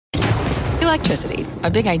Electricity,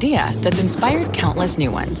 a big idea that's inspired countless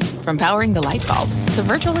new ones. From powering the light bulb to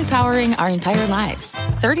virtually powering our entire lives.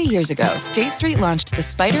 30 years ago, State Street launched the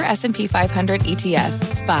Spider S&P 500 ETF,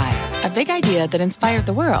 SPY. A big idea that inspired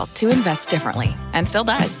the world to invest differently. And still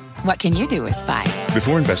does. What can you do with SPY?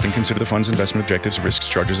 Before investing, consider the fund's investment objectives, risks,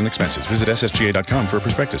 charges, and expenses. Visit ssga.com for a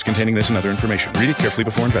prospectus containing this and other information. Read it carefully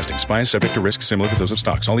before investing. SPY is subject to risks similar to those of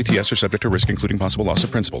stocks. All ETFs are subject to risk, including possible loss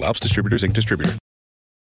of principal. Alps Distributors, Inc. Distributor.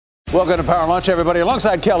 Welcome to Power Lunch, everybody.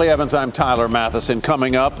 Alongside Kelly Evans, I'm Tyler Matheson.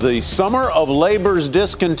 Coming up, the summer of labor's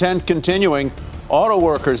discontent continuing. Auto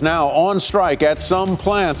workers now on strike at some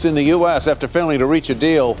plants in the U.S. after failing to reach a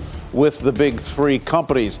deal with the big three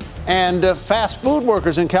companies. And fast food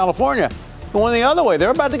workers in California going the other way.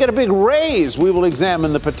 They're about to get a big raise. We will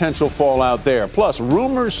examine the potential fallout there. Plus,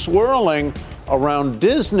 rumors swirling around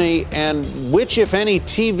Disney and which, if any,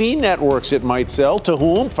 TV networks it might sell, to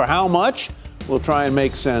whom, for how much. We'll try and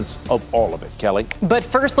make sense of all of it. Kelly? But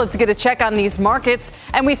first, let's get a check on these markets.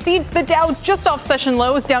 And we see the Dow just off session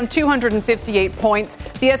lows, down 258 points.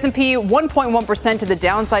 The S&P 1.1% to the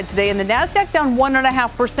downside today, and the NASDAQ down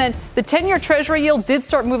 1.5%. The 10-year Treasury yield did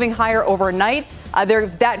start moving higher overnight.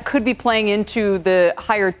 That could be playing into the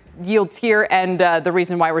higher yields here and the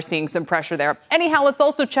reason why we're seeing some pressure there. Anyhow, let's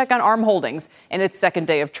also check on ARM Holdings in its second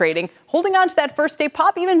day of trading. Holding on to that first day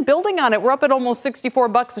pop, even building on it. We're up at almost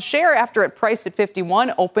 $64 a share after it priced at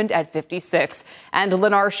 51, opened at 56. And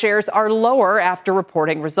Lennar shares are lower after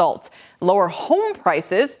reporting results. Lower home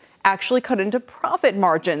prices actually cut into profit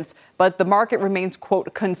margins, but the market remains,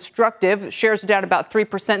 quote, constructive. Shares are down about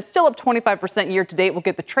 3%, still up 25% year to date. We'll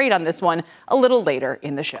get the trade on this one a little later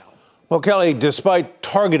in the show. Well, Kelly, despite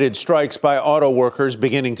targeted strikes by auto workers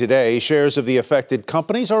beginning today, shares of the affected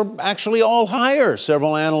companies are actually all higher.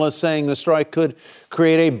 Several analysts saying the strike could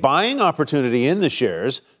create a buying opportunity in the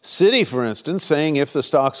shares. Citi, for instance, saying if the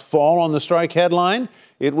stocks fall on the strike headline,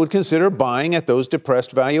 it would consider buying at those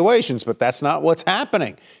depressed valuations. But that's not what's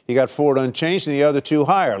happening. You got Ford unchanged and the other two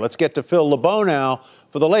higher. Let's get to Phil LeBeau now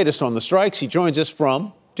for the latest on the strikes. He joins us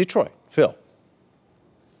from Detroit. Phil.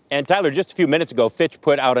 And Tyler, just a few minutes ago, Fitch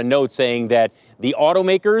put out a note saying that the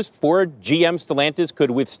automakers, Ford, GM, Stellantis,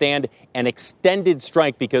 could withstand an extended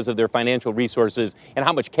strike because of their financial resources and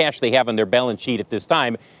how much cash they have on their balance sheet at this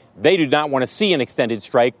time. They do not want to see an extended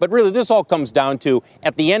strike. But really, this all comes down to,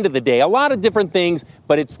 at the end of the day, a lot of different things,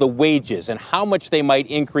 but it's the wages and how much they might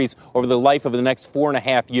increase over the life of the next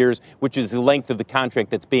 4.5 years, which is the length of the contract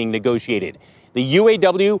that's being negotiated. The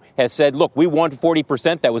UAW has said, look, we want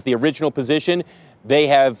 40%. That was the original position. They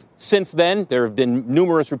have, since then, there have been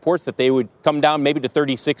numerous reports that they would come down maybe to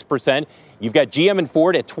 36%. You've got GM and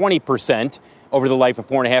Ford at 20% over the life of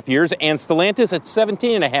 4.5 years, and Stellantis at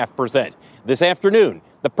 17.5%. This afternoon,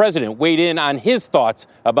 the president weighed in on his thoughts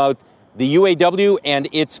about the UAW and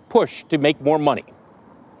its push to make more money.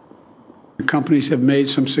 The companies have made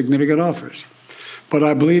some significant offers, but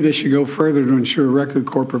I believe they should go further to ensure record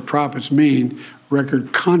corporate profits mean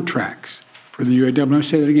record contracts for the UAW. Let me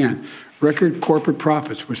say that again. Record corporate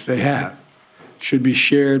profits, which they have, should be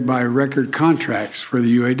shared by record contracts for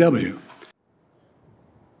the UAW.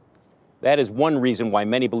 That is one reason why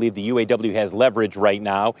many believe the UAW has leverage right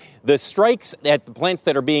now. The strikes at the plants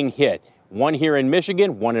that are being hit, one here in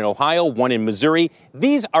Michigan, one in Ohio, one in Missouri,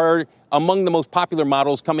 these are among the most popular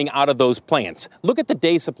models coming out of those plants. Look at the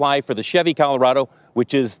day supply for the Chevy Colorado,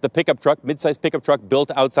 which is the pickup truck, mid-sized pickup truck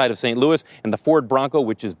built outside of St. Louis, and the Ford Bronco,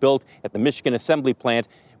 which is built at the Michigan Assembly Plant,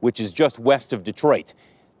 which is just west of Detroit.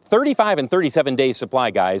 35 and 37 days supply,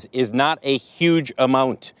 guys, is not a huge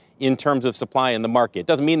amount in terms of supply in the market.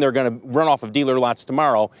 Doesn't mean they're going to run off of dealer lots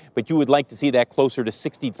tomorrow, but you would like to see that closer to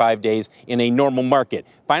 65 days in a normal market.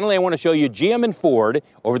 Finally, I want to show you GM and Ford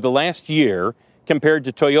over the last year compared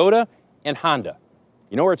to Toyota and Honda.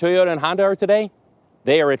 You know where Toyota and Honda are today?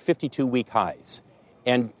 They are at 52-week highs.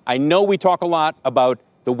 And I know we talk a lot about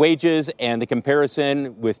the wages and the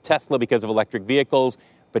comparison with Tesla because of electric vehicles,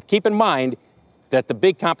 but keep in mind that the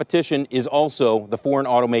big competition is also the foreign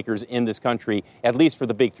automakers in this country, at least for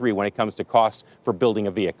the big three when it comes to costs for building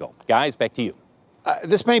a vehicle. Guys, back to you.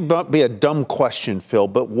 This may be a dumb question, Phil,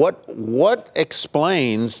 but what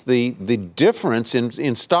explains the difference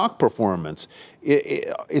in stock performance?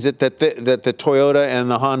 Is it that the Toyota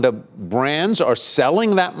and the Honda brands are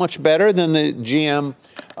selling that much better than the GM,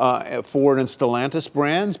 Ford, and Stellantis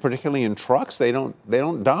brands, particularly in trucks? They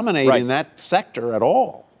don't dominate in that sector at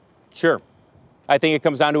all. Sure. I think it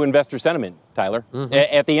comes down to investor sentiment, Tyler. Mm-hmm.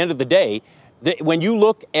 At the end of the day, when you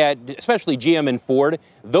look at especially GM and Ford,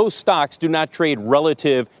 those stocks do not trade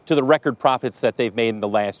relative to the record profits that they've made in the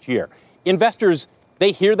last year. Investors,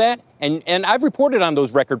 they hear that, and I've reported on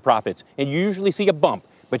those record profits, and you usually see a bump.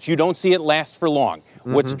 but you don't see it last for long.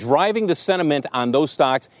 What's driving the sentiment on those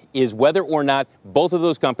stocks is whether or not both of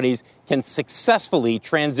those companies can successfully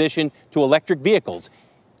transition to electric vehicles.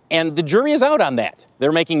 And the jury is out on that.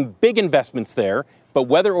 They're making big investments there, but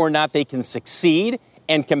whether or not they can succeed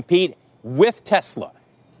and compete with Tesla,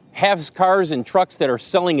 have cars and trucks that are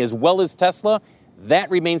selling as well as Tesla, that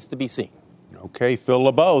remains to be seen. Okay, Phil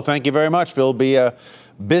LeBeau, thank you very much. Phil will be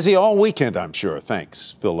busy all weekend, I'm sure.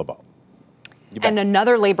 Thanks, Phil LeBeau. And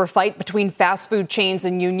another labor fight between fast food chains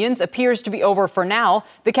and unions appears to be over for now.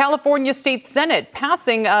 The California State Senate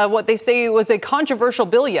passing what they say was a controversial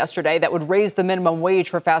bill yesterday that would raise the minimum wage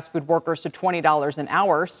for fast food workers to $20 an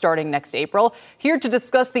hour starting next April. Here to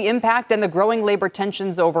discuss the impact and the growing labor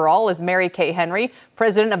tensions overall is Mary Kay Henry,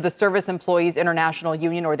 president of the Service Employees International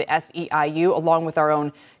Union, or the SEIU, along with our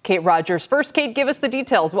own Kate Rogers. First, Kate, give us the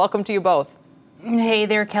details. Welcome to you both. Hey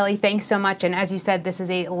there, Kelly. Thanks so much. And as you said, this is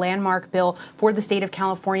a landmark bill for the state of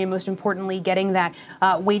California, most importantly, getting that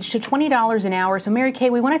wage to $20 an hour. So, Mary Kay,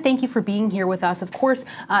 we want to thank you for being here with us. Of course,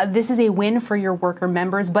 this is a win for your worker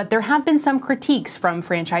members, but there have been some critiques from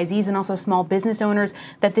franchisees and also small business owners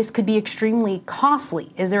that this could be extremely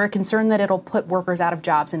costly. Is there a concern that it'll put workers out of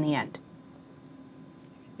jobs in the end?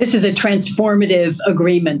 This is a transformative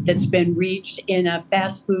agreement that's been reached in a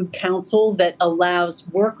fast food council that allows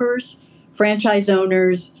workers, franchise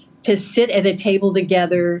owners to sit at a table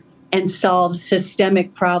together and solve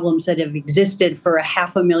systemic problems that have existed for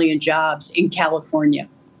 500,000 jobs in California.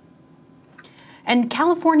 And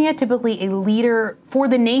California, typically a leader for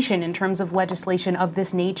the nation in terms of legislation of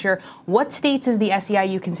this nature. What states is the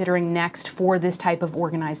SEIU considering next for this type of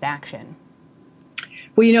organized action?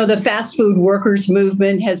 Well, you know, the fast food workers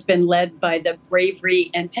movement has been led by the bravery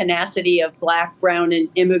and tenacity of Black, brown, and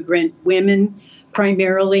immigrant women,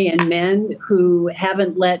 primarily, and men who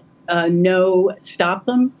haven't let no stop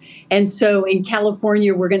them. And so in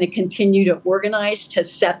California, we're going to continue to organize to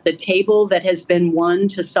set the table that has been won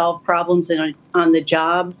to solve problems on the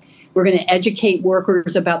job. We're going to educate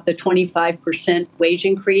workers about the 25% wage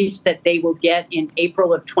increase that they will get in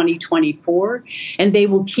April of 2024. And they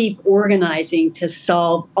will keep organizing to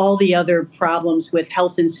solve all the other problems with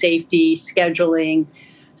health and safety, scheduling,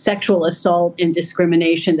 sexual assault and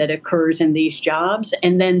discrimination that occurs in these jobs.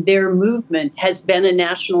 And then their movement has been a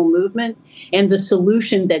national movement. And the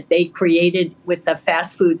solution that they created with the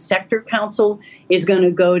Fast Food Sector Council is going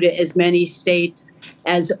to go to as many states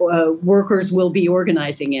as workers will be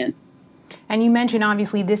organizing in. And you mentioned,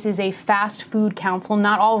 obviously, this is a fast food council.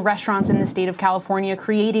 Not all restaurants in the state of California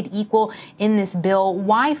created equal in this bill.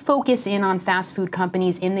 Why focus in on fast food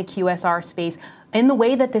companies in the QSR space in the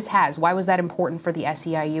way that this has? Why was that important for the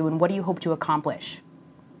SEIU, and what do you hope to accomplish?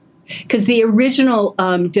 Because the original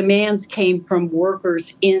demands came from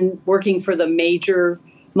workers working for the major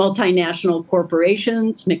multinational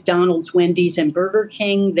corporations, McDonald's, Wendy's, and Burger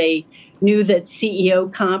King. They knew that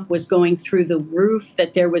CEO comp was going through the roof,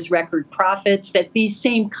 that there was record profits, that these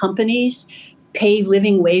same companies pay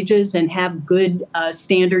living wages and have good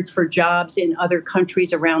standards for jobs in other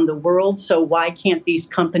countries around the world. So why can't these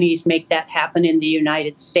companies make that happen in the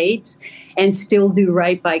United States and still do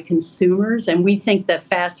right by consumers? And we think the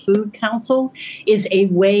Fast Food Council is a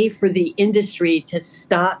way for the industry to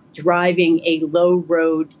stop driving a low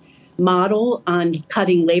road model on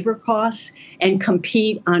cutting labor costs and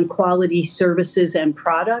compete on quality services and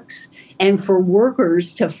products, and for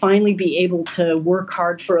workers to finally be able to work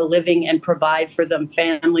hard for a living and provide for them,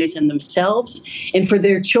 families and themselves, and for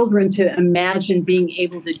their children to imagine being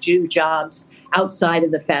able to do jobs outside of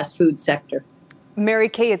the fast food sector. Mary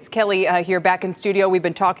Kay, it's Kelly here back in studio. We've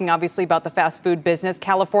been talking, obviously, about the fast food business.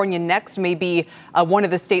 California next may be one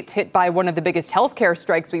of the states hit by one of the biggest healthcare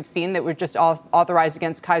strikes we've seen that were just authorized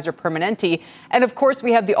against Kaiser Permanente. And, of course,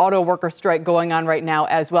 we have the auto worker strike going on right now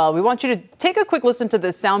as well. We want you to take a quick listen to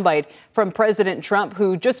this soundbite from President Trump,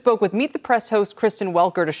 who just spoke with Meet the Press host Kristen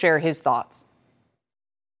Welker to share his thoughts.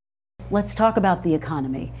 Let's talk about the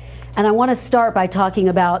economy. And I want to start by talking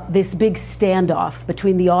about this big standoff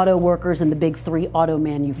between the auto workers and the big three auto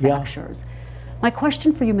manufacturers. Yeah. My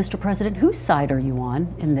question for you, Mr. President, whose side are you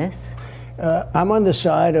on in this? I'm on the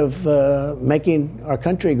side of making our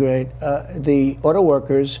country great. The auto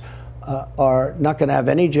workers are not going to have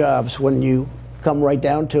any jobs when you come right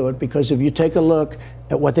down to it, because if you take a look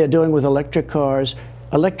at what they're doing with electric cars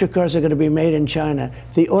are going to be made in China.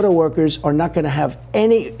 The auto workers are not going to have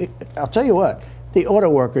any. I'll tell you what. The auto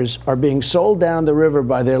workers are being sold down the river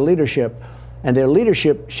by their leadership, and their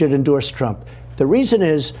leadership should endorse Trump. The reason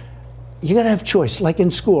is you got to have choice. Like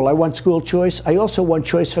in school, I want school choice. I also want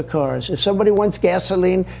choice for cars. If somebody wants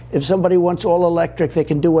gasoline, if somebody wants all electric, they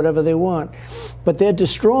can do whatever they want. But they're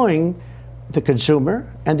destroying the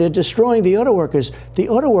consumer, and they're destroying the auto workers. The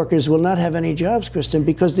auto workers will not have any jobs, Kristen,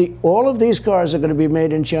 because all of these cars are going to be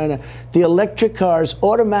made in China. The electric cars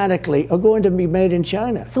automatically are going to be made in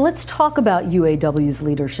China. So let's talk about UAW's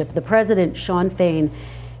leadership. The president, Sean Fain,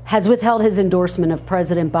 has withheld his endorsement of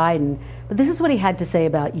President Biden, but this is what he had to say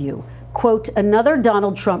about you. Quote, another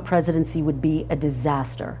Donald Trump presidency would be a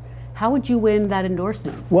disaster. How would you win that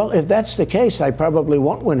endorsement? Well, if that's the case, I probably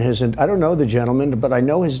won't win his. I don't know the gentleman, but I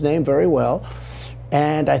know his name very well.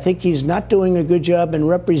 And I think he's not doing a good job in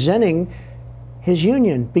representing his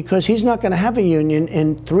union, because he's not going to have a union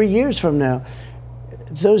in 3 years from now.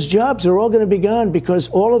 Those jobs are all going to be gone because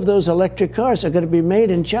all of those electric cars are going to be made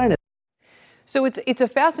in China. So it's a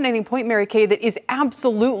fascinating point, Mary Kay, that is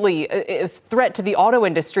absolutely a threat to the auto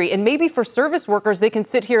industry. And maybe for service workers, they can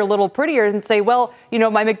sit here a little prettier and say, well, you know,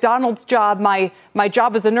 my McDonald's job, my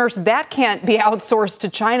job as a nurse, that can't be outsourced to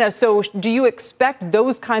China. So do you expect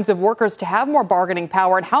those kinds of workers to have more bargaining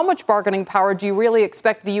power? And how much bargaining power do you really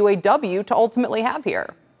expect the UAW to ultimately have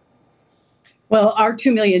here? Well, our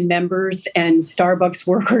 2 million members and Starbucks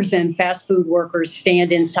workers and fast food workers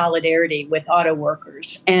stand in solidarity with auto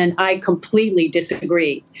workers. And I completely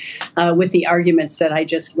disagree with the arguments that I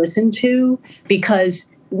just listened to, because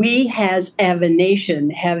we as a nation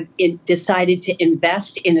have decided to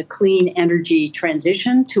invest in a clean energy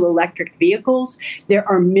transition to electric vehicles. There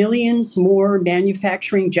are millions more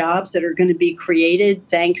manufacturing jobs that are going to be created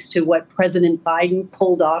thanks to what President Biden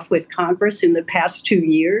pulled off with Congress in the past 2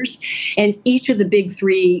 years. And each of the big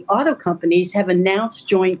three auto companies have announced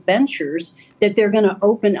joint ventures that they're going to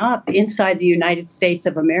open up inside the United States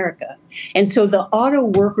of America. And so the auto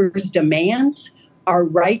workers' demands are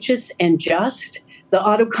righteous and just. The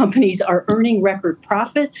auto companies are earning record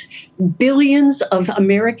profits. Billions of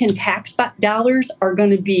American tax dollars are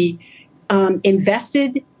going to be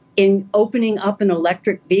invested in opening up an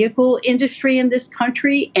electric vehicle industry in this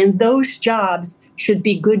country, and those jobs should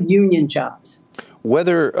be good union jobs.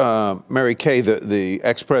 Whether, Mary Kay, the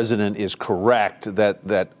ex-president is correct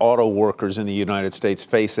that auto workers in the United States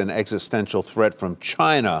face an existential threat from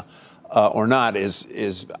China or not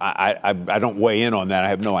I don't weigh in on that. I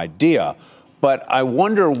have no idea. But I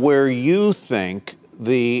wonder where you think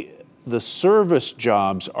the service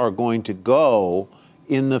jobs are going to go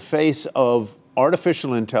in the face of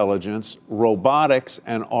artificial intelligence, robotics,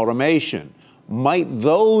 and automation. Might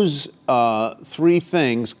those three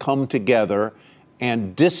things come together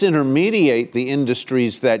and disintermediate the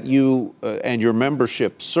industries that you and your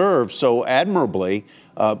membership serve so admirably,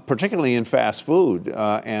 particularly in fast food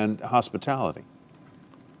and hospitality?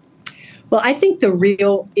 Well, I think the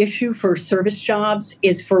real issue for service jobs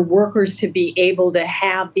is for workers to be able to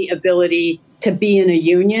have the ability to be in a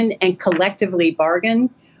union and collectively bargain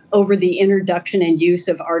over the introduction and use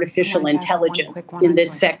of artificial intelligence in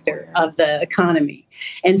this sector of the economy.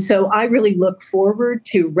 And so I really look forward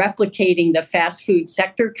to replicating the Fast Food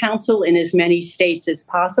Sector Council in as many states as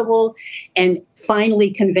possible and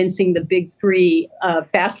finally convincing the big three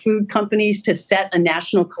fast food companies to set a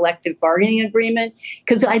national collective bargaining agreement,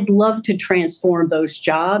 because I'd love to transform those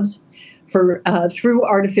jobs through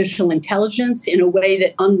artificial intelligence in a way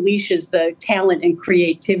that unleashes the talent and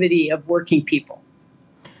creativity of working people.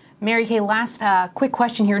 Mary Kay, last quick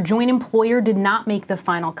question here. Joint employer did not make the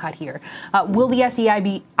final cut here. Will the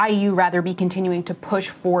SEIU be continuing to push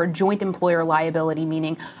for joint employer liability,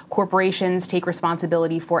 meaning corporations take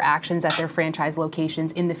responsibility for actions at their franchise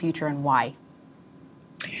locations in the future, and why?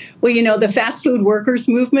 Well, you know, the fast food workers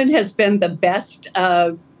movement has been the best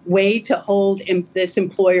way to hold this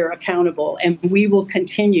employer accountable, and we will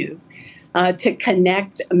continue to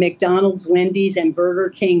connect McDonald's, Wendy's, and Burger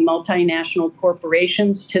King multinational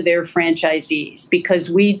corporations to their franchisees, because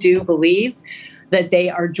we do believe that they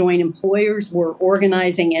are joint employers. We're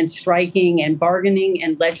organizing and striking and bargaining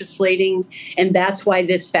and legislating. And that's why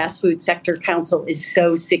this Fast Food Sector Council is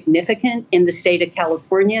so significant in the state of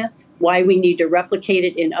California, why we need to replicate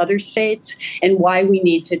it in other states, and why we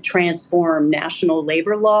need to transform national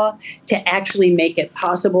labor law to actually make it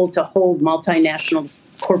possible to hold multinational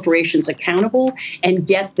corporations accountable and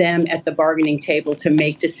get them at the bargaining table to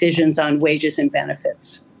make decisions on wages and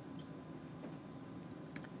benefits.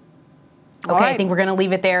 Okay, right. I think we're going to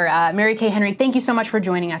leave it there. Mary Kay Henry, thank you so much for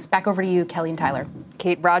joining us. Back over to you, Kelly and Tyler.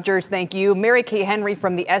 Kate Rogers, thank you. Mary Kay Henry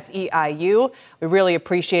from the SEIU. We really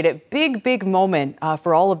appreciate it. Big moment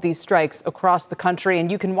for all of these strikes across the country.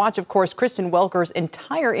 And you can watch, of course, Kristen Welker's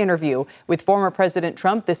entire interview with former President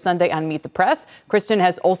Trump this Sunday on Meet the Press. Kristen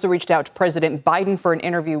has also reached out to President Biden for an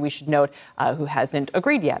interview, we should note, who hasn't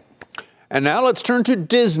agreed yet. And now let's turn to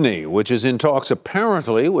Disney, which is in talks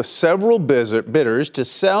apparently with several bidders to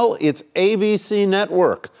sell its ABC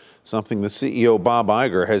network. something the CEO Bob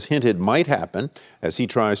Iger has hinted might happen as he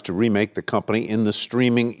tries to remake the company in the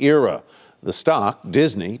streaming era. The stock,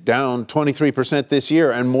 Disney, down 23% this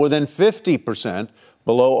year and more than 50%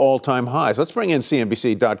 below all-time highs. Let's bring in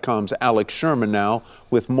CNBC.com's Alex Sherman now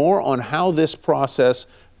with more on how this process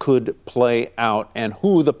could play out and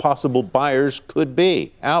who the possible buyers could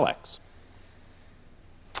be. Alex.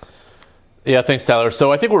 Yeah, thanks, Tyler.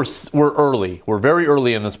 So I think we're early. We're very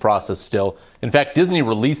early in this process still. In fact, Disney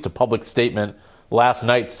released a public statement last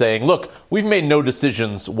night saying, "Look, we've made no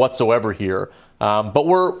decisions whatsoever here, but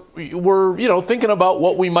we're thinking about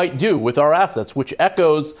what we might do with our assets," which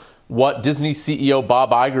echoes what Disney CEO Bob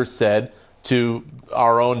Iger said to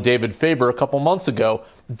our own David Faber a couple months ago.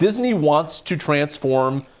 Disney wants to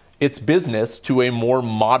transform its business to a more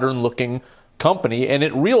modern-looking company, and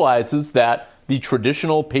it realizes that the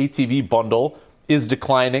traditional pay TV bundle is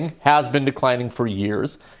declining, has been declining for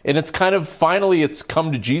years. And it's kind of finally it's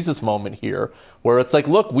come to Jesus moment here where it's like,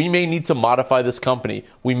 look, we may need to modify this company.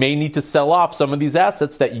 We may need to sell off some of these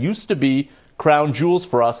assets that used to be crown jewels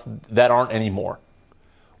for us that aren't anymore.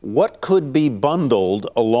 What could be bundled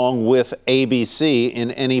along with ABC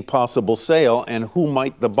in any possible sale, and who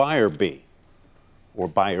might the buyer be or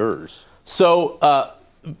buyers? So,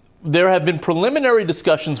 there have been preliminary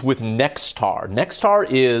discussions with Nexstar. Nexstar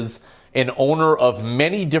is an owner of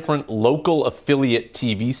many different local affiliate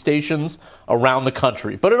TV stations around the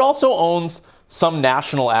country, but it also owns some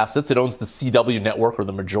national assets. It owns the CW network, or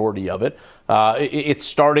the majority of it. It's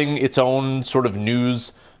starting its own sort of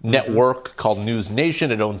news network called News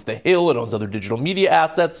Nation. It owns The Hill. It owns other digital media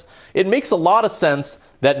assets. It makes a lot of sense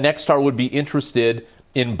that Nexstar would be interested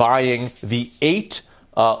in buying the 8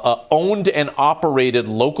 owned and operated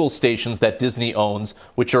local stations that Disney owns,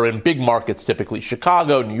 which are in big markets, typically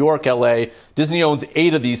Chicago, New York, LA. Disney owns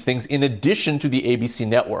 8 of these things in addition to the ABC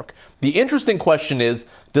network. The interesting question is,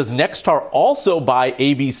 does Nexstar also buy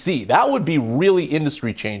ABC? That would be really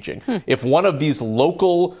industry changing if one of these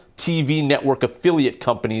local TV network affiliate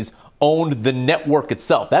companies owned the network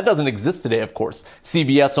itself. That doesn't exist today, of course.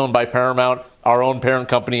 CBS owned by Paramount. Our own parent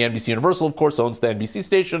company, NBC Universal, of course, owns the NBC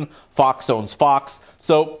station. Fox owns Fox.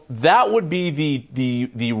 So that would be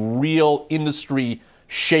the real industry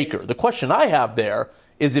shaker. The question I have there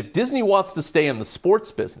is, if Disney wants to stay in the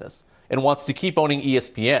sports business and wants to keep owning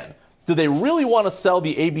ESPN, do they really want to sell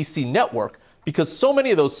the ABC network? Because so many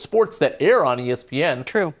of those sports that air on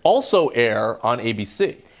ESPN also air on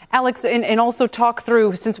ABC. Alex, and also talk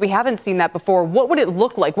through, since we haven't seen that before, what would it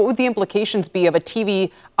look like? What would the implications be of a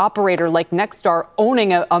TV operator like Nexstar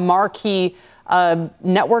owning a marquee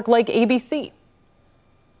network like ABC?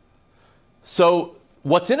 So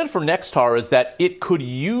what's in it for Nexstar is that it could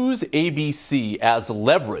use ABC as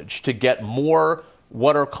leverage to get more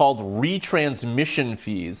what are called retransmission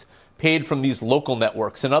fees paid from these local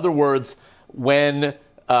networks. In other words, when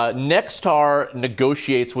Nexstar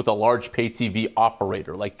negotiates with a large pay TV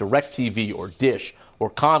operator like DirecTV or Dish or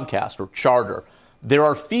Comcast or Charter, there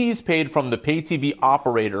are fees paid from the pay TV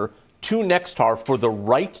operator to Nexstar for the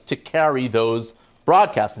right to carry those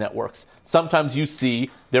broadcast networks. Sometimes you see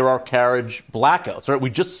there are carriage blackouts. Right? We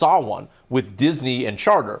just saw one with Disney and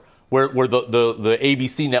Charter, where the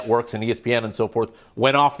ABC networks and ESPN and so forth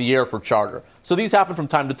went off the air for Charter. So these happen from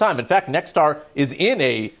time to time. In fact, Nexstar is in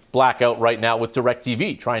a blackout right now with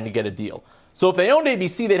DirecTV trying to get a deal. So if they owned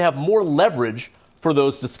ABC, they'd have more leverage for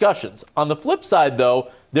those discussions. On the flip side, though,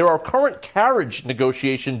 there are current carriage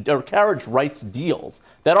negotiation or carriage rights deals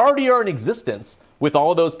that already are in existence with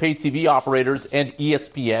all of those pay TV operators and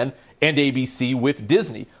ESPN and ABC with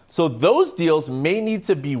Disney. So those deals may need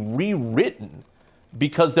to be rewritten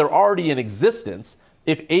because they're already in existence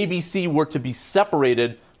if ABC were to be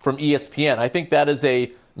separated from ESPN. I think that is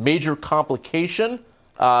a major complication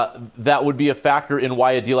that would be a factor in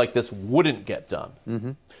why a deal like this wouldn't get done.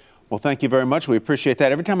 Mm-hmm. Well, thank you very much. We appreciate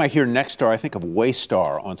that. Every time I hear Nexstar, I think of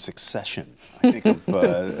Waystar on Succession. I think of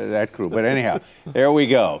that crew. But anyhow, there we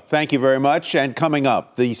go. Thank you very much. And coming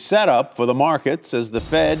up, the setup for the markets as the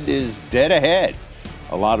Fed is dead ahead.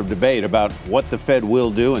 A lot of debate about what the Fed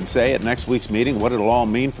will do and say at next week's meeting, what it'll all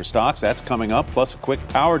mean for stocks. That's coming up, plus a quick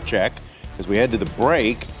power check as we head to the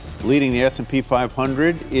break. Leading the S&P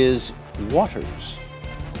 500 is Waters.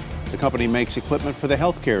 The company makes equipment for the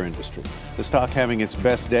healthcare industry. The stock having its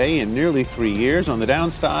best day in nearly 3 years. On the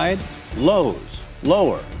downside, lows,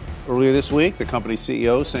 lower. Earlier this week, the company's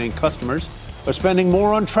CEO saying customers are spending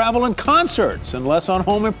more on travel and concerts and less on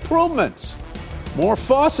home improvements. More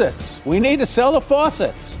faucets. We need to sell the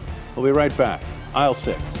faucets. We'll be right back. Aisle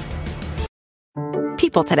 6.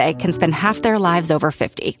 People today can spend half their lives over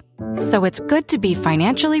 50. So it's good to be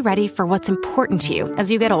financially ready for what's important to you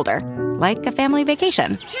as you get older. like a family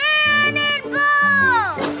vacation.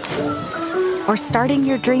 Or starting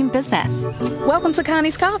your dream business. Welcome to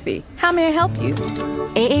Connie's Coffee. How may I help you?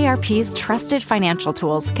 AARP's trusted financial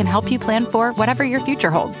tools can help you plan for whatever your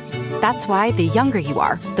future holds. That's why the younger you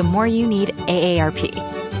are, the more you need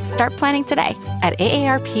AARP. Start planning today at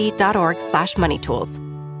aarp.org/moneytools.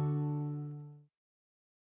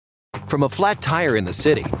 From a flat tire in the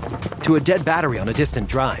city to a dead battery on a distant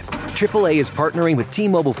drive, AAA is partnering with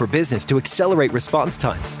T-Mobile for Business to accelerate response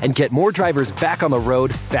times and get more drivers back on the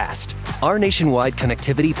road fast. Our nationwide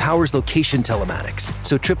connectivity powers location telematics,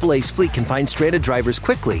 so AAA's fleet can find stranded drivers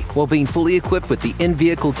quickly while being fully equipped with the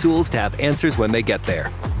in-vehicle tools to have answers when they get there.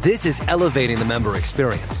 This is elevating the member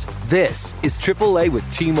experience. This is AAA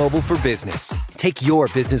with T-Mobile for Business. Take your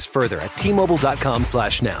business further at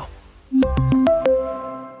T-Mobile.com/now.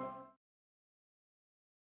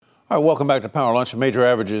 All right, welcome back to Power Lunch. Major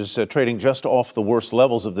averages trading just off the worst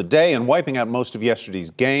levels of the day and wiping out most of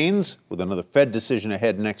yesterday's gains. With another Fed decision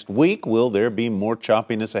ahead next week, will there be more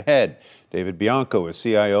choppiness ahead? David Bianco is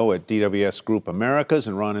CIO at DWS Group Americas,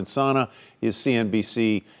 and Ron Insana is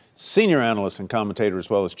CNBC senior analyst and commentator, as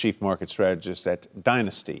well as chief market strategist at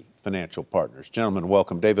Dynasty Financial Partners. Gentlemen,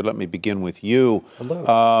 welcome. David, let me begin with you.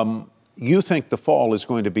 Hello. You think the fall is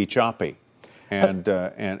going to be choppy and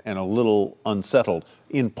a little unsettled,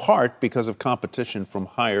 in part because of competition from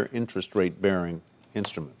higher interest rate bearing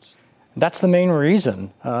instruments. That's the main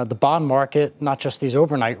reason. The bond market, not just these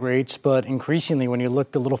overnight rates, but increasingly when you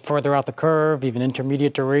look a little further out the curve, even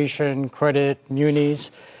intermediate duration, credit,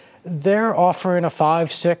 munis, they're offering a 5,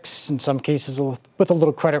 6, in some cases with a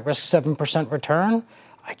little credit risk, 7% return.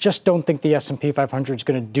 I just don't think the S&P 500 is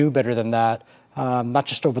going to do better than that, not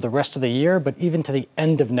just over the rest of the year, but even to the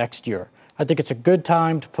end of next year. I think it's a good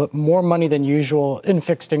time to put more money than usual in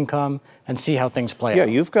fixed income and see how things play out. Yeah,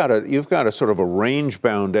 you've got a sort of a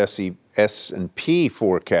range-bound S&P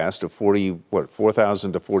forecast of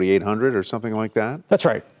 4,000 to 4,800 or something like that? That's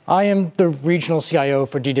right. I am the regional CIO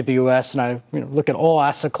for DWS, and I look at all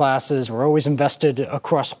asset classes. We're always invested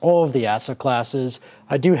across all of the asset classes.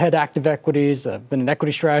 I do head active equities. I've been an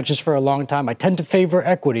equity strategist for a long time. I tend to favor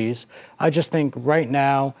equities. I just think right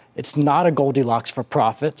now it's not a Goldilocks for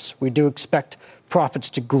profits. We do expect profits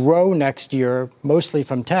to grow next year, mostly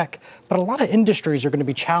from tech, but a lot of industries are going to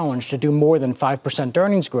be challenged to do more than 5%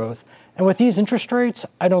 earnings growth. And with these interest rates,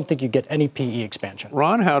 I don't think you get any PE expansion.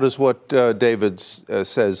 Ron, how does what David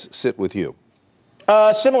says sit with you?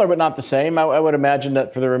 Similar, but not the same. I would imagine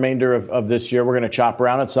that for the remainder of this year, we're going to chop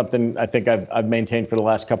around. It's something I think I've maintained for the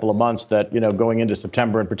last couple of months that, going into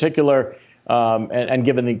September in particular, and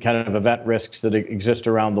given the kind of event risks that exist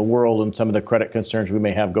around the world and some of the credit concerns we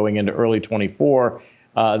may have going into early 24,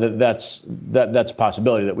 that's a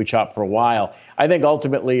possibility that we chop for a while. I think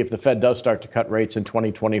ultimately, if the Fed does start to cut rates in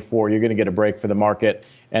 2024, you're going to get a break for the market,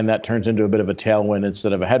 and that turns into a bit of a tailwind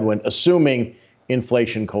instead of a headwind, assuming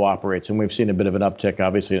inflation cooperates. And we've seen a bit of an uptick,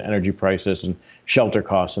 obviously, in energy prices and shelter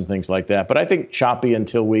costs and things like that. But I think choppy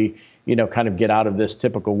until we, kind of get out of this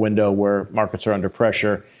typical window where markets are under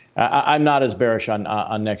pressure. I'm not as bearish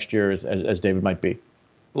on next year as David might be.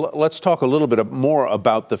 Let's talk a little bit more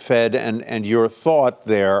about the Fed and your thought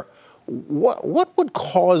there. What would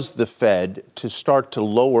cause the Fed to start to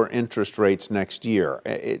lower interest rates next year?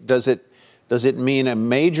 Does it mean a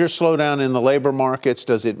major slowdown in the labor markets?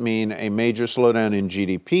 Does it mean a major slowdown in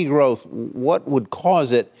GDP growth? What would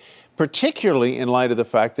cause it, particularly in light of the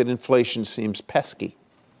fact that inflation seems pesky?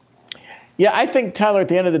 Yeah, I think, Tyler, at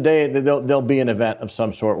the end of the day, there'll be an event of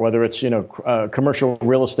some sort, whether it's, commercial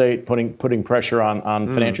real estate putting pressure on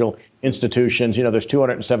financial institutions. There's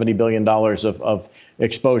 $270 billion of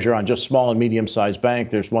exposure on just small and medium-sized banks.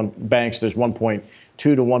 There's 1.2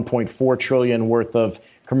 to 1.4 trillion worth of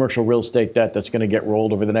commercial real estate debt that's going to get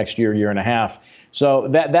rolled over the next year and a half. So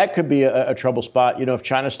that could be a trouble spot. If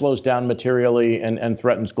China slows down materially and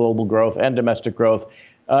threatens global growth and domestic growth,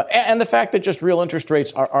 and the fact that just real interest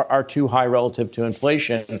rates are too high relative to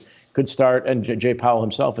inflation could start, and Jay Powell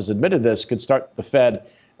himself has admitted this, could start the Fed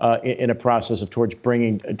in a process of towards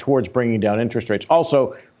bringing down interest rates.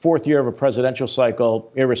 Also, fourth year of a presidential cycle,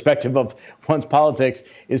 irrespective of one's politics,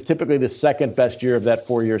 is typically the second best year of that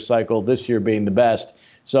 4-year cycle, this year being the best.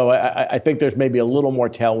 So I think there's maybe a little more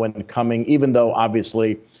tailwind coming, even though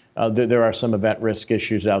obviously there are some event risk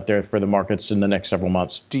issues out there for the markets in the next several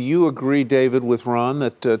months. Do you agree, David, with Ron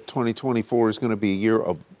that 2024 is going to be a year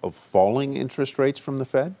of falling interest rates from the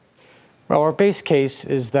Fed? Well, our base case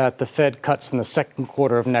is that the Fed cuts in the second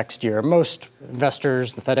quarter of next year. Most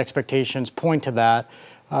investors, the Fed expectations point to that.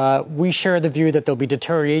 We share the view that there'll be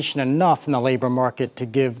deterioration enough in the labor market to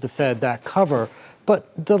give the Fed that cover.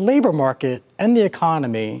 But the labor market and the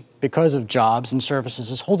economy, because of jobs and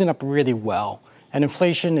services, is holding up really well. And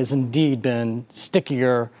inflation has indeed been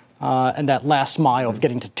stickier, and that last mile of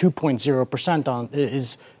getting to 2.0%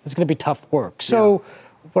 is going to be tough work. So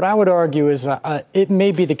what I would argue is it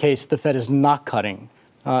may be the case the Fed is not cutting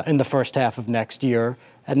in the first half of next year.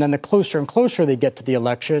 And then the closer and closer they get to the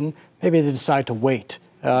election, maybe they decide to wait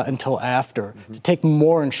until after to take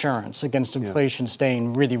more insurance against inflation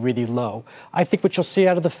staying really, really low. I think what you'll see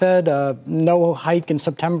out of the Fed, no hike in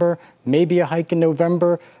September, maybe a hike in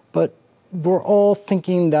November, but we're all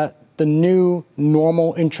thinking that the new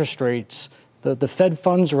normal interest rates, the Fed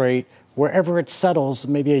funds rate, wherever it settles,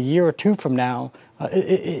 maybe a year or two from now,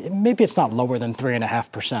 maybe it's not lower than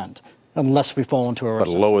 3.5%. Unless we fall into a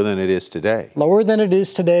recession. But lower than it is today. Lower than it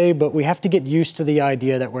is today, but we have to get used to the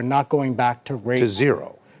idea that we're not going back to rates. To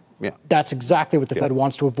zero. Yeah. That's exactly what the Fed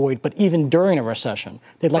wants to avoid. But even during a recession,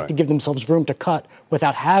 they'd like to give themselves room to cut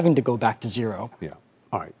without having to go back to zero. Yeah.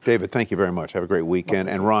 All right. David, thank you very much. Have a great weekend.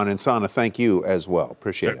 And Ron and Sana, thank you as well.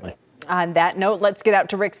 Appreciate it. On that note, let's get out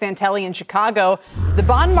to Rick Santelli in Chicago. The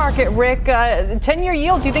bond market, Rick, 10-year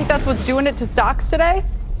yield, do you think that's what's doing it to stocks today?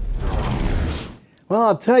 Well,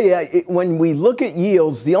 I'll tell you, when we look at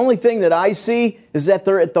yields, the only thing that I see is that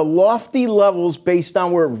they're at the lofty levels based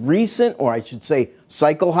on where recent, or I should say,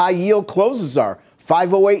 cycle high yield closes are.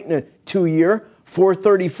 508 in a 2-year,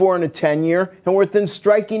 434 in a 10-year, and we're within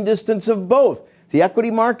striking distance of both. The equity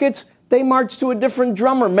markets, they march to a different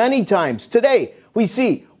drummer many times. Today, we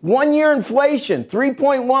see 1-year inflation,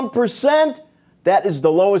 3.1%. That is the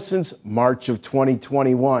lowest since March of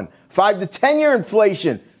 2021. 5 to 10-year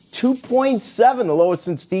inflation, 2.7, the lowest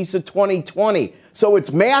since DESA 2020. So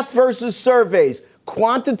it's math versus surveys,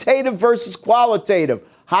 quantitative versus qualitative.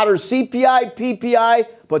 Hotter CPI, PPI,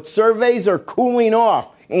 but surveys are cooling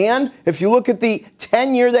off. And if you look at the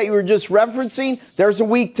 10-year that you were just referencing, there's a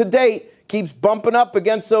week to date. Keeps bumping up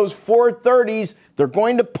against those 430s. They're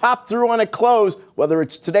going to pop through on a close, whether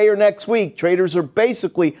it's today or next week. Traders are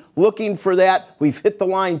basically looking for that. We've hit the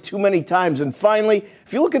line too many times. And finally,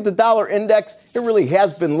 if you look at the dollar index, it really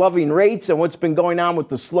has been loving rates and what's been going on with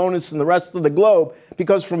the slowness in the rest of the globe,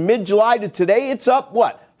 because from mid-July to today, it's up,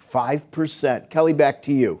 5%. Kelly, back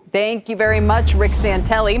to you. Thank you very much, Rick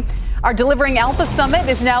Santelli. Our Delivering Alpha Summit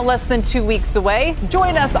is now less than 2 weeks away.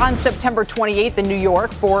 Join us on September 28th in New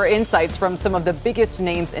York for insights from some of the biggest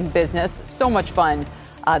names in business. So much fun,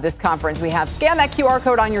 this conference we have. Scan that QR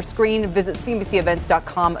code on your screen. Visit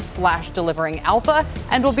cnbcevents.com/deliveringalpha.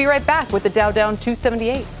 And we'll be right back with the Dow down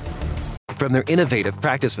 278. From their innovative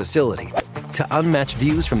practice facility to unmatched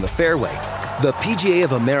views from the fairway, the PGA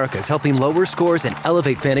of America is helping lower scores and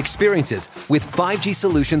elevate fan experiences with 5G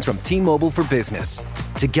solutions from T-Mobile for Business.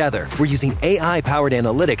 Together, we're using AI-powered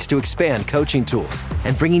analytics to expand coaching tools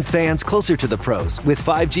and bringing fans closer to the pros with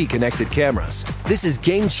 5G connected cameras. This is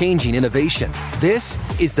game-changing innovation. This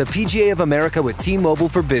is the PGA of America with T-Mobile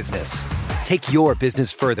for Business. Take your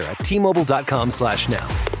business further at T-Mobile.com/now.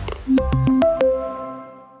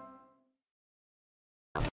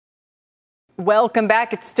 Welcome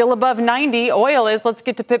back. It's still above 90. Oil is. Let's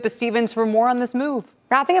get to Pippa Stevens for more on this move.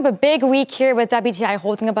 Wrapping up a big week here with WTI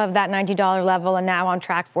holding above that $90 level and now on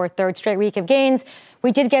track for a third straight week of gains.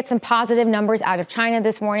 We did get some positive numbers out of China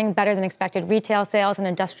this morning, better than expected retail sales and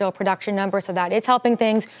industrial production numbers, so that is helping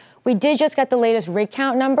things. We did just get the latest rig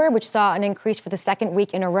count number, which saw an increase for the second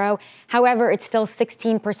week in a row. However, it's still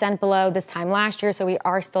 16% below this time last year, so we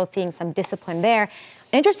are still seeing some discipline there.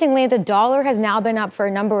 Interestingly, the dollar has now been up for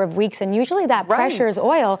a number of weeks, and usually that pressures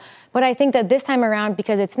oil. But I think that this time around,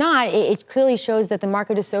 because it's not, it clearly shows that the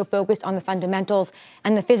market is so focused on the fundamentals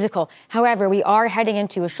and the physical. However, we are heading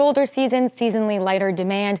into a shoulder season, seasonally lighter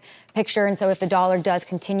demand picture. And so if the dollar does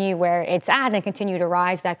continue where it's at and continue to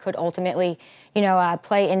rise, that could ultimately,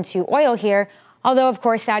 play into oil here. Although, of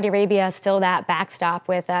course, Saudi Arabia is still that backstop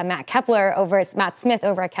with Matt Smith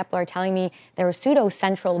over at Kepler telling me they're a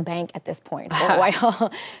pseudo-central bank at this point for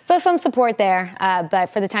oil. So some support there. But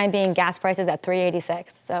for the time being, gas prices at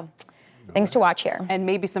 $3.86. So things to watch here. And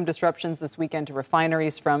maybe some disruptions this weekend to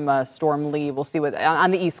refineries from Storm Lee. We'll see what on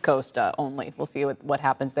the East Coast only. We'll see what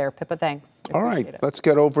happens there. Pippa, thanks. All right. Let's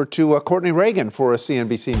get over to Courtney Reagan for a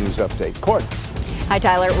CNBC News update. Court. Hi,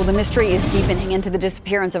 Tyler. Well, the mystery is deepening into the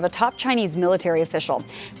disappearance of a top Chinese military official.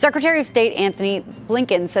 Secretary of State Antony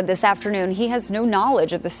Blinken said this afternoon he has no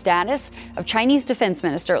knowledge of the status of Chinese Defense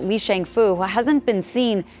Minister Li Shangfu, who hasn't been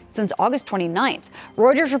seen since August 29th.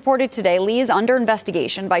 Reuters reported today Li is under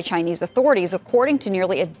investigation by Chinese authorities, according to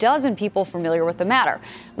nearly a dozen people familiar with the matter.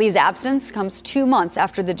 Li's absence comes 2 months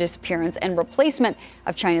after the disappearance and replacement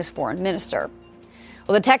of China's foreign minister.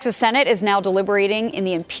 Well, the Texas Senate is now deliberating in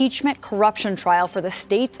the impeachment corruption trial for the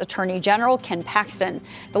state's Attorney General, Ken Paxton.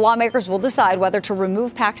 The lawmakers will decide whether to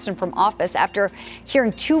remove Paxton from office after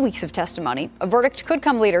hearing 2 weeks of testimony. A verdict could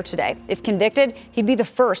come later today. If convicted, he'd be the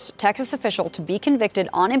first Texas official to be convicted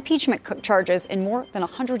on impeachment charges in more than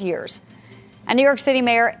 100 years. And New York City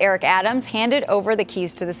Mayor Eric Adams handed over the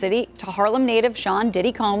keys to the city to Harlem native Sean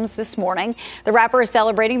Diddy Combs this morning. The rapper is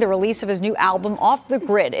celebrating the release of his new album, Off the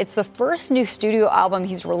Grid. It's the first new studio album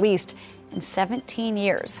he's released in 17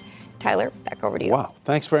 years. Tyler, back over to you. Wow.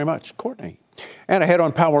 Thanks very much, Courtney. And ahead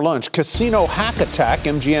on Power Lunch, casino hack attack,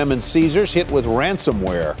 MGM and Caesars hit with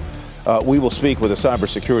ransomware. We will speak with a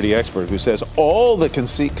cybersecurity expert who says all the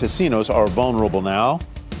casinos are vulnerable now.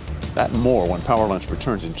 That and more when Power Lunch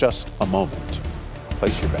returns in just a moment.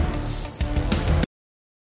 Place your bets.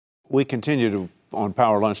 We continue on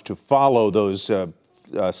Power Lunch to follow those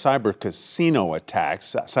cyber casino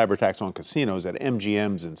attacks, cyber attacks on casinos at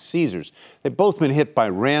MGM's and Caesars. They've both been hit by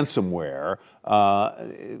ransomware,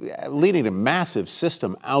 leading to massive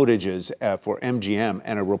system outages for MGM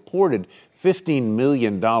and a reported $15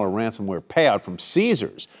 million ransomware payout from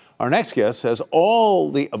Caesars. Our next guest says of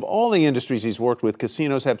all the industries he's worked with,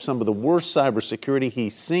 casinos have some of the worst cybersecurity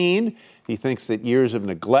he's seen. He thinks that years of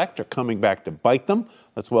neglect are coming back to bite them.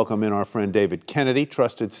 Let's welcome in our friend David Kennedy,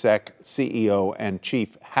 Trusted Sec CEO and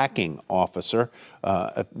Chief Hacking Officer.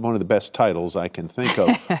 One of the best titles I can think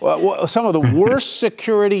of. Some of the worst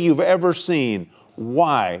security you've ever seen.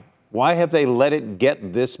 Why? Why have they let it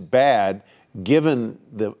get this bad, given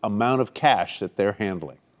the amount of cash that they're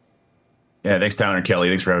handling? Yeah, thanks, Tyler and Kelly.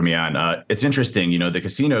 Thanks for having me on. It's interesting, the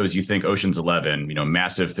casinos, you think Ocean's 11,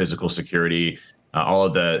 massive physical security, all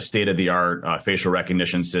of the state-of-the-art facial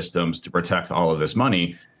recognition systems to protect all of this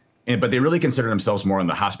money. But they really consider themselves more in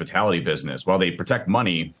the hospitality business. While they protect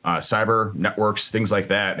money, cyber networks, things like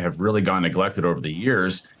that have really gone neglected over the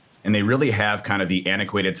years. And they really have kind of the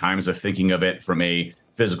antiquated times of thinking of it from a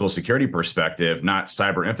physical security perspective, not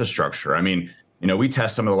cyber infrastructure. I mean, we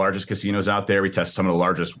test some of the largest casinos out there. We test some of the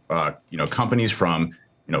largest, companies from,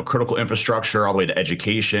 critical infrastructure all the way to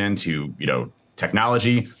education to,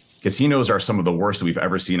 technology. Casinos are some of the worst that we've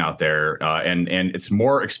ever seen out there. And it's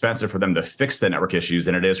more expensive for them to fix the network issues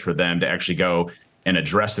than it is for them to actually go and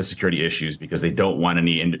address the security issues because they don't want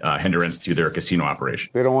any hindrance to their casino operation.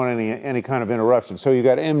 They don't want any kind of interruption. So you've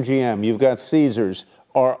got MGM, you've got Caesars.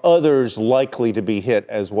 Are others likely to be hit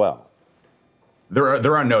as well?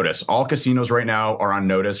 They're on notice. All casinos right now are on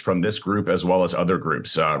notice from this group as well as other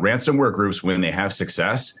groups. Ransomware groups, when they have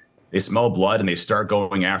success, they smell blood and they start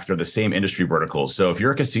going after the same industry verticals. So if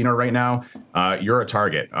you're a casino right now, you're a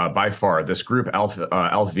target by far. This group,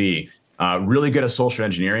 LV, really good at social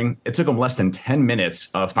engineering. It took them less than 10 minutes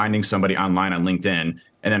of finding somebody online on LinkedIn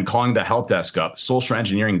and then calling the help desk up, social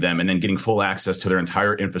engineering them, and then getting full access to their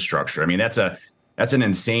entire infrastructure. I mean, that's an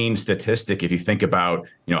insane statistic if you think about,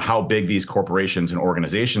 how big these corporations and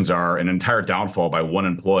organizations are. An entire downfall by one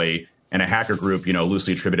employee and a hacker group,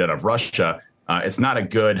 loosely attributed out of Russia. It's not a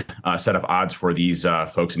good set of odds for these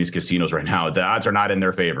folks in these casinos right now. The odds are not in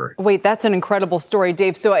their favor. Wait, that's an incredible story,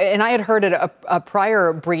 Dave. So, and I had heard a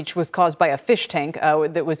prior breach was caused by a fish tank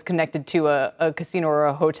that was connected to a casino or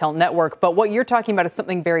a hotel network. But what you're talking about is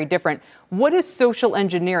something very different. What is social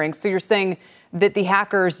engineering? So you're saying that the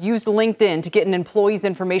hackers used LinkedIn to get an employee's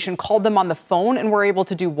information, called them on the phone, and were able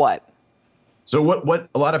to do what? So what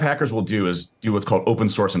a lot of hackers will do is do what's called open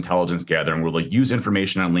source intelligence gathering, where they'll use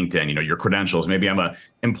information on LinkedIn, your credentials. Maybe I'm an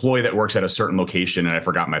employee that works at a certain location and I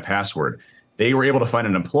forgot my password. They were able to find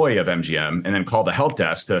an employee of MGM and then call the help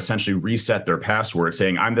desk to essentially reset their password,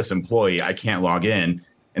 saying, I'm this employee, I can't log in.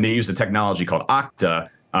 And they use the technology called Okta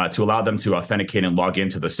to allow them to authenticate and log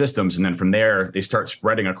into the systems. And then from there, they start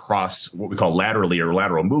spreading across what we call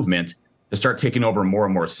lateral movement to start taking over more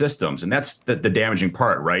and more systems. And that's the damaging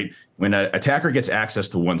part, right? When an attacker gets access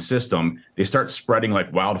to one system, they start spreading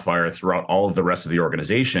like wildfire throughout all of the rest of the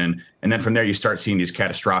organization. And then from there, you start seeing these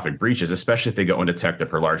catastrophic breaches, especially if they go undetected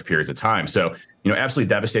for large periods of time. So, absolutely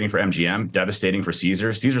devastating for MGM, devastating for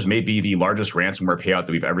Caesars. Caesars may be the largest ransomware payout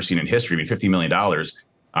that we've ever seen in history. I mean, $50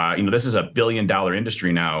 million. This is a $1 billion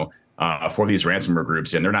industry now for these ransomware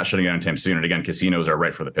groups, and they're not shutting down anytime soon. And again, casinos are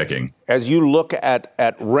right for the picking. As you look at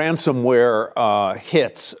ransomware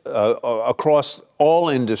hits across all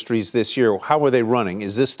industries this year, how are they running?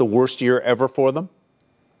 Is this the worst year ever for them?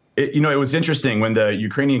 It was interesting when the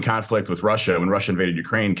Ukrainian conflict with Russia, when Russia invaded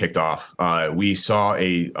Ukraine, kicked off. We saw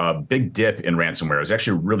a big dip in ransomware. It was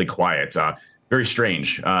actually really quiet. Very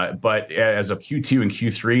strange. But as of Q2 and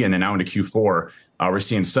Q3 and then now into Q4, We're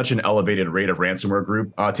seeing such an elevated rate of ransomware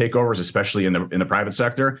group takeovers, especially in the private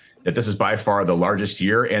sector, that this is by far the largest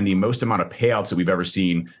year and the most amount of payouts that we've ever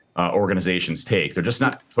seen organizations take. They're just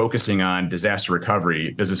not focusing on disaster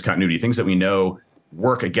recovery, business continuity, things that we know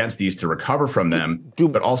work against these to recover from them.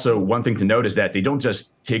 But also one thing to note is that they don't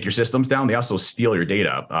just take your systems down, they also steal your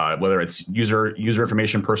data, whether it's user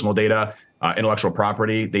information, personal data, intellectual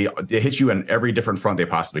property. They hit you on every different front they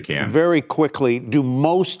possibly can. Very quickly, do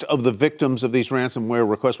most of the victims of these ransomware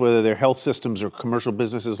requests, whether they're health systems or commercial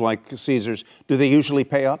businesses like Caesars, do they usually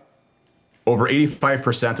pay up? Over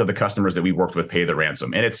 85% of the customers that we worked with pay the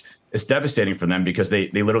ransom. And it's devastating for them because they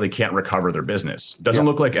literally can't recover their business. Doesn't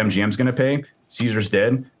look like MGM's going to pay. Caesars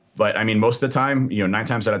did. But I mean, most of the time, 9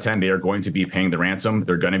 times out of 10, they are going to be paying the ransom.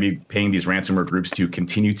 They're going to be paying these ransomware groups to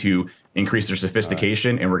continue to increase their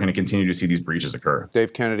sophistication. And we're going to continue to see these breaches occur.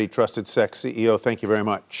 Dave Kennedy, Trusted Sec CEO. Thank you very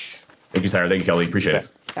much. Thank you, Tyler. Thank you, Kelly. Appreciate it.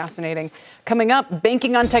 Fascinating. Coming up,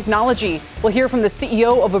 banking on technology. We'll hear from the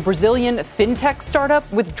CEO of a Brazilian fintech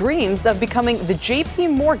startup with dreams of becoming the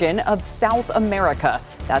JP Morgan of South America.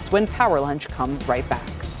 That's when Power Lunch comes right back.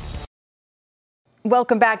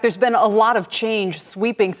 Welcome back. There's been a lot of change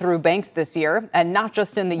sweeping through banks this year, and not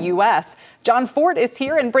just in the U.S. John Ford is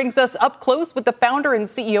here and brings us up close with the founder and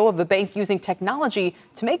CEO of a bank using technology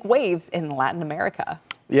to make waves in Latin America.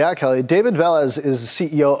 Yeah, Kelly. David Velez is the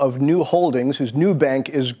CEO of New Holdings, whose new bank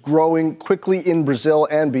is growing quickly in Brazil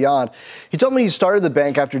and beyond. He told me he started the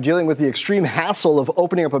bank after dealing with the extreme hassle of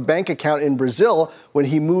opening up a bank account in Brazil when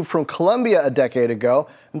he moved from Colombia a decade ago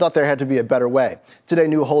and thought there had to be a better way. Today,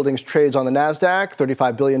 New Holdings trades on the NASDAQ,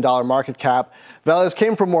 $35 billion market cap. Velez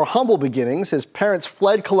came from more humble beginnings. His parents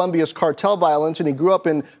fled Colombia's cartel violence, and he grew up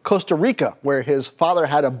in Costa Rica, where his father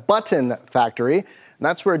had a button factory. And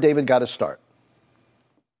that's where David got his start.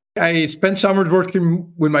 I spent summers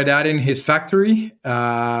working with my dad in his factory,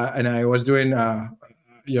 and I was doing,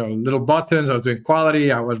 little buttons. I was doing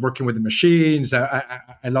quality. I was working with the machines. I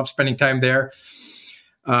love spending time there.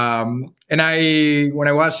 And when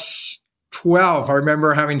I was 12, I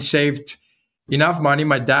remember having saved enough money.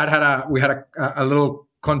 My dad had a little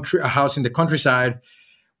a house in the countryside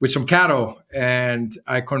with some cattle, and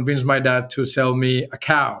I convinced my dad to sell me a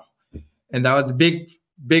cow, and that was the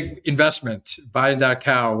big investment, buying that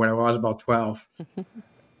cow when I was about 12.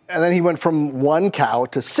 And then he went from 1 cow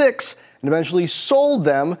to 6 and eventually sold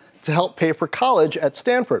them to help pay for college at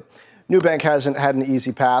Stanford. Nubank hasn't had an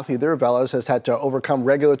easy path either. Velez has had to overcome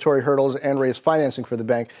regulatory hurdles and raise financing for the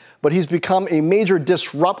bank, but he's become a major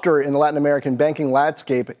disruptor in the Latin American banking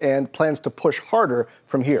landscape and plans to push harder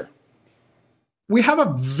from here. We have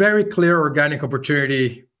a very clear organic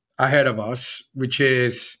opportunity ahead of us, which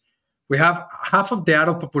is we have half of the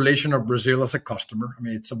adult population of Brazil as a customer. I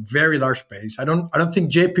mean, it's a very large base. I don't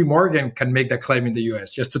think JP Morgan can make that claim in the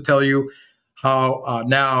US, just to tell you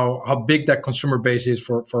how big that consumer base is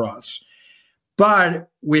for us. But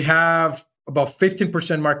we have about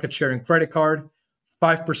 15% market share in credit card,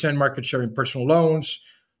 5% market share in personal loans,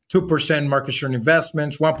 2% market share in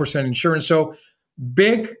investments, 1% insurance. So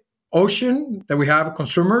big ocean that we have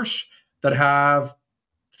consumers that have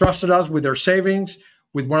trusted us with their savings,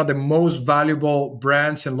 with one of the most valuable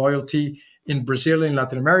brands and loyalty in Brazil and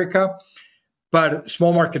Latin America, but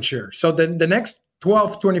small market share. So the next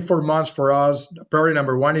 12, 24 months for us, priority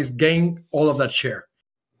number 1 is gain all of that share.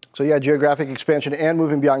 So yeah, geographic expansion and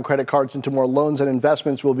moving beyond credit cards into more loans and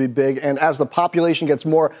investments will be big. And as the population gets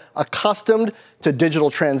more accustomed to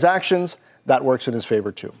digital transactions, that works in his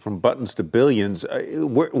favor too. From buttons to billions.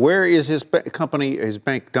 Where is his company, his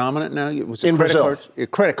bank dominant now? Was it in credit Brazil. Cards?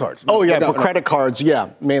 Credit cards. Oh, yeah, but credit cards, yeah,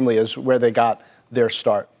 mainly is where they got their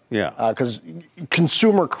start. Yeah. Because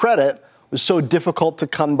consumer credit was so difficult to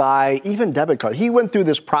come by, even debit card. He went through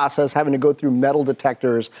this process, having to go through metal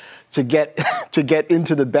detectors to get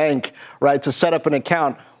into the bank, right, to set up an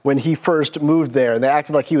account when he first moved there. And they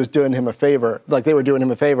acted like he was doing him a favor, like they were doing him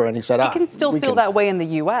a favor. And he said, I can still feel that way in the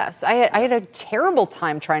U.S. I had a terrible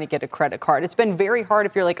time trying to get a credit card. It's been very hard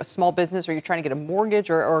if you're like a small business or you're trying to get a mortgage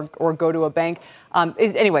or go to a bank.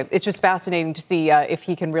 Anyway, it's just fascinating to see if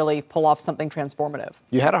he can really pull off something transformative.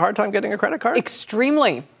 You had a hard time getting a credit card?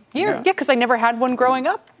 Extremely. Yeah, because I never had one growing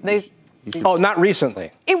up. Oh, not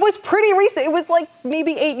recently. It was pretty recent. It was like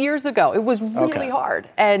maybe 8 years ago. It was really hard.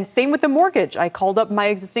 And same with the mortgage. I called up my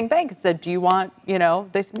existing bank and said, do you want,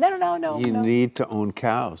 they said, no. You need to own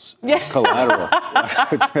cows. It's collateral.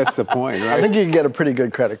 That's the point, right? I think you can get a pretty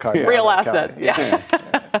good credit card. Yeah. Real assets, yeah.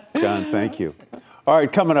 John, thank you. All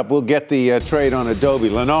right, coming up, we'll get the trade on Adobe,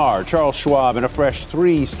 Lennar, Charles Schwab, and a fresh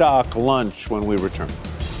 3-stock lunch when we return.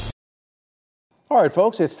 All right,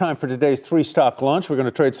 folks, it's time for today's three-stock lunch. We're going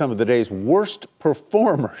to trade some of the day's worst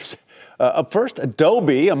performers. Up first,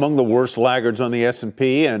 Adobe, among the worst laggards on the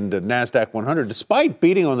S&P and NASDAQ 100, despite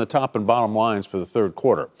beating on the top and bottom lines for the third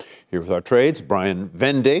quarter. Here with our trades, Brian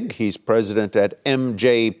Vendig. He's president at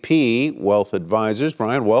MJP Wealth Advisors.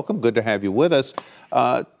 Brian, welcome. Good to have you with us.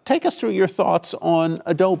 Take us through your thoughts on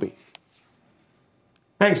Adobe.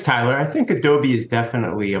 Thanks, Tyler. I think Adobe is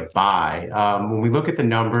definitely a buy. When we look at the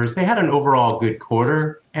numbers, they had an overall good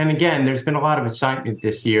quarter. And again, there's been a lot of excitement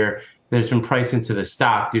this year. There's been price into the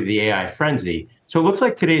stock due to the AI frenzy. So it looks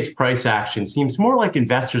like today's price action seems more like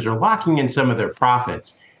investors are locking in some of their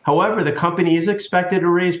profits. However, the company is expected to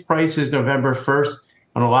raise prices November 1st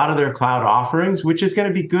on a lot of their cloud offerings, which is going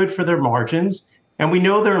to be good for their margins. And we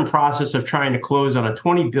know they're in process of trying to close on a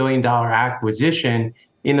 $20 billion acquisition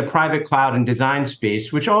in the private cloud and design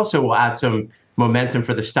space, which also will add some momentum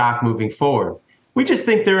for the stock moving forward. We just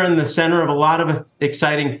think they're in the center of a lot of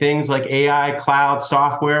exciting things like AI, cloud,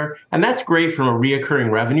 software, and that's great from a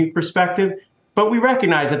reoccurring revenue perspective. But we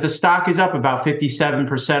recognize that the stock is up about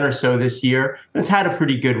 57% or so this year, and it's had a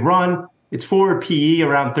pretty good run. Its forward PE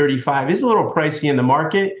around 35 is a little pricey in the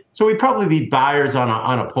market, so we'd probably be buyers on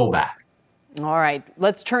a pullback. All right,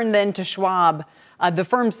 let's turn then to Schwab. The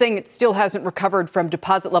firm saying it still hasn't recovered from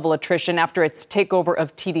deposit level attrition after its takeover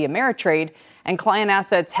of TD Ameritrade, and client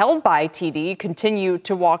assets held by TD continue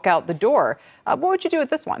to walk out the door. What would you do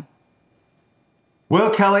with this one?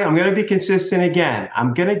 Well, Kelly, I'm going to be consistent again.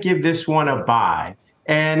 I'm going to give this one a buy.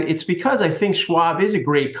 And it's because I think Schwab is a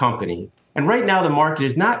great company. And right now, the market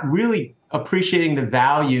is not really appreciating the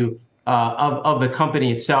value of the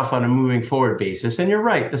company itself on a moving forward basis. And you're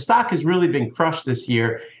right, the stock has really been crushed this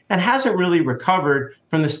year and hasn't really recovered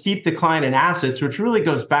from the steep decline in assets, which really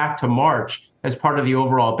goes back to March as part of the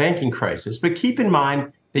overall banking crisis. But keep in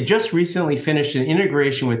mind, they just recently finished an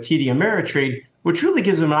integration with TD Ameritrade, which really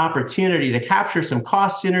gives them an opportunity to capture some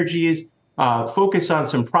cost synergies, focus on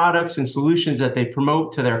some products and solutions that they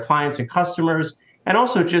promote to their clients and customers, and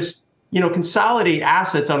also just consolidate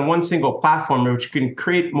assets on one single platform, which can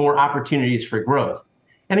create more opportunities for growth.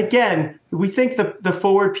 And again, we think the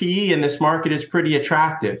forward PE in this market is pretty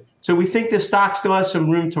attractive. So we think the stock still has some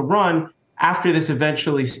room to run after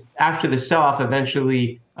the sell-off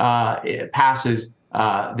eventually passes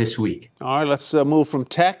this week. All right, let's move from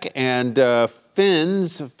tech and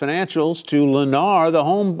financials to Lennar, the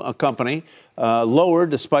home company, lower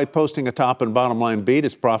despite posting a top and bottom line beat.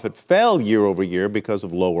 Its profit fell year over year because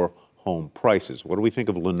of lower home prices. What do we think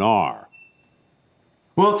of Lennar?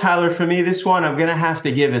 Well, Tyler, for me, this one, I'm going to have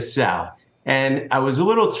to give a sell. And I was a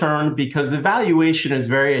little turned because the valuation is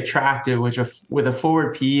very attractive, with a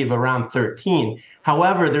forward PE of around 13.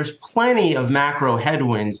 However, there's plenty of macro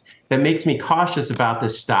headwinds that makes me cautious about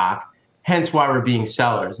this stock, hence why we're being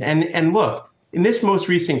sellers. And look, in this most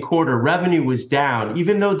recent quarter, revenue was down,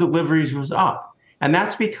 even though deliveries was up. And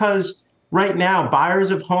that's because right now,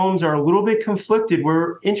 buyers of homes are a little bit conflicted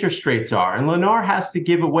where interest rates are. And Lennar has to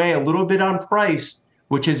give away a little bit on price,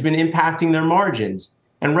 which has been impacting their margins.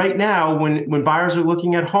 And right now, when buyers are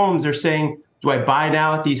looking at homes, they're saying, do I buy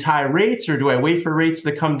now at these high rates or do I wait for rates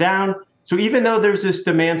to come down? So even though there's this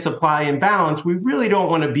demand-supply imbalance, we really don't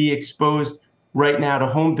want to be exposed right now to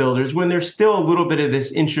home builders when there's still a little bit of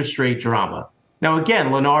this interest rate drama. Now, again,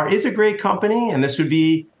 Lennar is a great company, and this would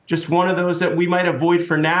be just one of those that we might avoid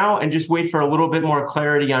for now and just wait for a little bit more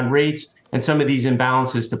clarity on rates and some of these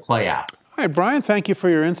imbalances to play out. All right, Brian, thank you for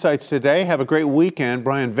your insights today. Have a great weekend.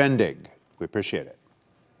 Brian Vendig, we appreciate it.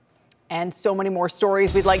 And so many more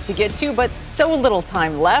stories we'd like to get to, but so little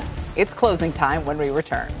time left. It's closing time when we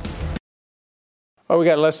return. Oh, we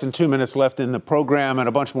got less than 2 minutes left in the program and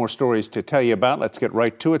a bunch more stories to tell you about. Let's get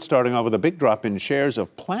right to it, starting off with a big drop in shares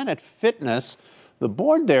of Planet Fitness. The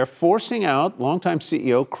board there forcing out longtime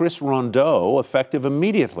CEO Chris Rondeau, effective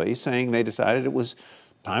immediately, saying they decided it was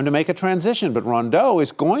time to make a transition. But Rondeau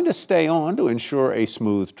is going to stay on to ensure a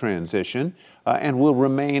smooth transition and will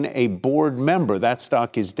remain a board member. That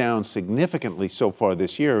stock is down significantly so far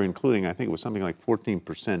this year, including, I think it was something like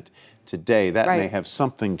 14% today. That may have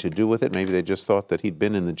something to do with it. Maybe they just thought that he'd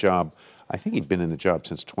been in the job. I think he'd been in the job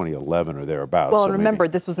since 2011 or thereabouts. Well, so remember,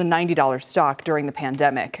 this was a $90 stock during the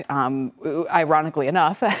pandemic, ironically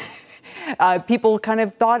enough. People kind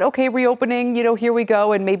of thought, okay, reopening, here we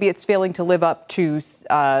go. And maybe it's failing to live up to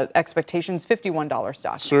expectations. $51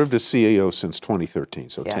 stock. Served as CEO since 2013,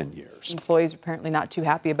 so 10 years. Employees are apparently not too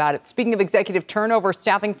happy about it. Speaking of executive turnover,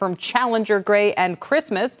 staffing firm Challenger, Gray, and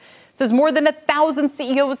Christmas says more than 1,000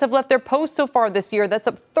 CEOs have left their posts so far this year. That's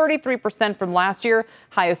up 33% from last year,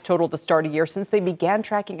 highest total to start a year since they began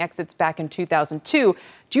tracking exits back in 2002.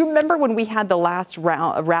 Do you remember when we had the last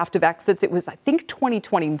raft of exits? It was, I think,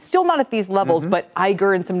 2020. Still not at these levels, but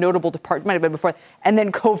Iger and some notable departments might have been before. And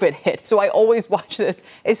then COVID hit. So I always watch this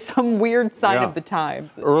as some weird sign of the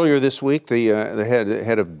times. Earlier this week, the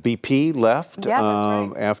head of BP left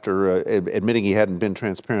after admitting he hadn't been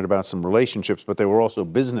transparent about some relationships, but there were also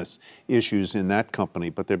business issues in that company.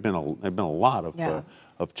 But there've been a lot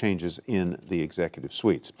of changes in the executive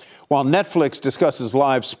suites. While Netflix discusses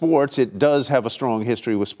live sports, it does have a strong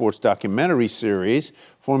history with sports documentary series,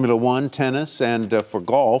 Formula One, tennis, and for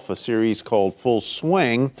golf, a series called Full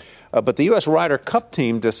Swing. But the U.S. Ryder Cup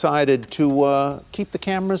team decided to keep the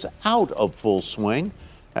cameras out of Full Swing.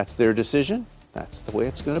 That's their decision. That's the way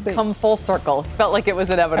it's going to be. Come full circle. Felt like it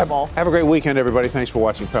was inevitable. Have a great weekend, everybody. Thanks for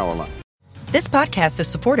watching Power Lunch. This podcast is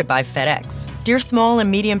supported by FedEx. Dear small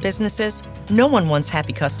and medium businesses, no one wants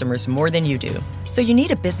happy customers more than you do. So you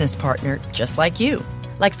need a business partner just like you.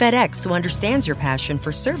 Like FedEx, who understands your passion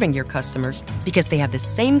for serving your customers because they have the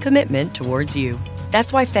same commitment towards you.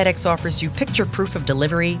 That's why FedEx offers you picture proof of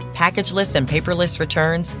delivery, packageless and paperless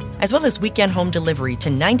returns, as well as weekend home delivery to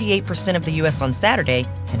 98% of the U.S. on Saturday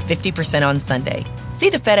and 50% on Sunday. See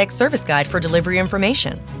the FedEx service guide for delivery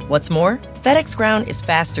information. What's more, FedEx Ground is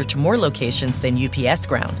faster to more locations than UPS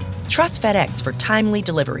Ground. Trust FedEx for timely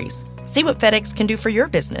deliveries. See what FedEx can do for your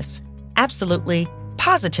business. Absolutely,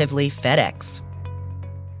 positively FedEx.